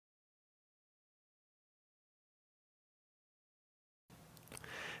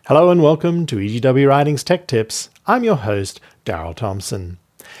Hello and welcome to EGW Writings Tech Tips. I'm your host, Darryl Thompson.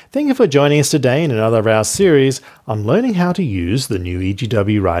 Thank you for joining us today in another of our series on learning how to use the new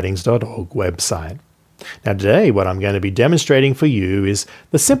egwwritings.org website. Now today, what I'm going to be demonstrating for you is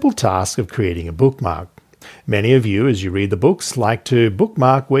the simple task of creating a bookmark. Many of you, as you read the books, like to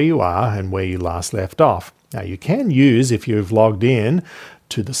bookmark where you are and where you last left off. Now you can use, if you've logged in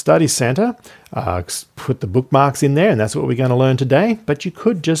to the Study Center, put the bookmarks in there, and that's what we're going to learn today, but you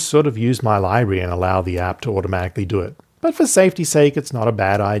could just sort of use My Library and allow the app to automatically do it. But for safety's sake, it's not a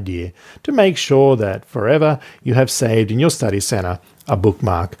bad idea to make sure that forever you have saved in your Study Center a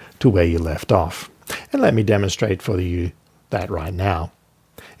bookmark to where you left off. And let me demonstrate for you that right now.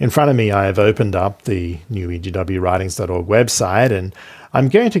 In front of me, I have opened up the new egwwritings.org website, and I'm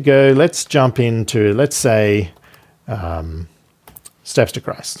going to go, let's jump into, let's say, Steps to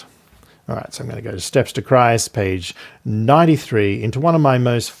Christ. All right, so I'm going to go to Steps to Christ, page 93, into one of my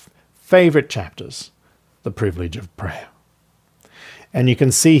most favorite chapters, The Privilege of Prayer. And you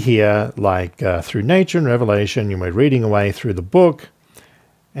can see here, like through nature and revelation, we're reading away through the book,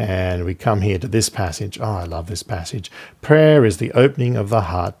 and we come here to this passage. Oh, I love this passage. Prayer is the opening of the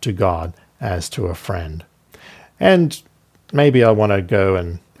heart to God as to a friend. And maybe I want to go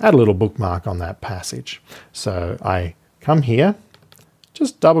and add a little bookmark on that passage. So I come here,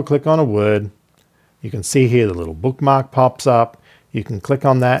 just double click on a word. You can see here the little bookmark pops up. You can click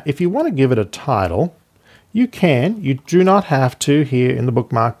on that. If you want to give it a title, you can. You do not have to here in the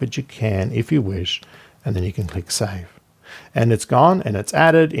bookmark, but you can if you wish. And then you can click Save. And it's gone, and it's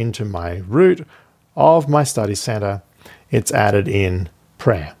added into my root of my Study Center. It's added in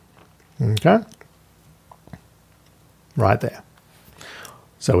prayer. Okay? Right there.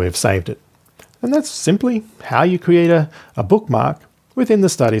 So we've saved it. And that's simply how you create a bookmark within the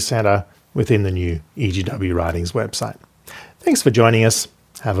Study Center within the new EGW Writings website. Thanks for joining us.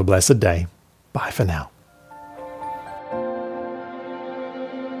 Have a blessed day. Bye for now.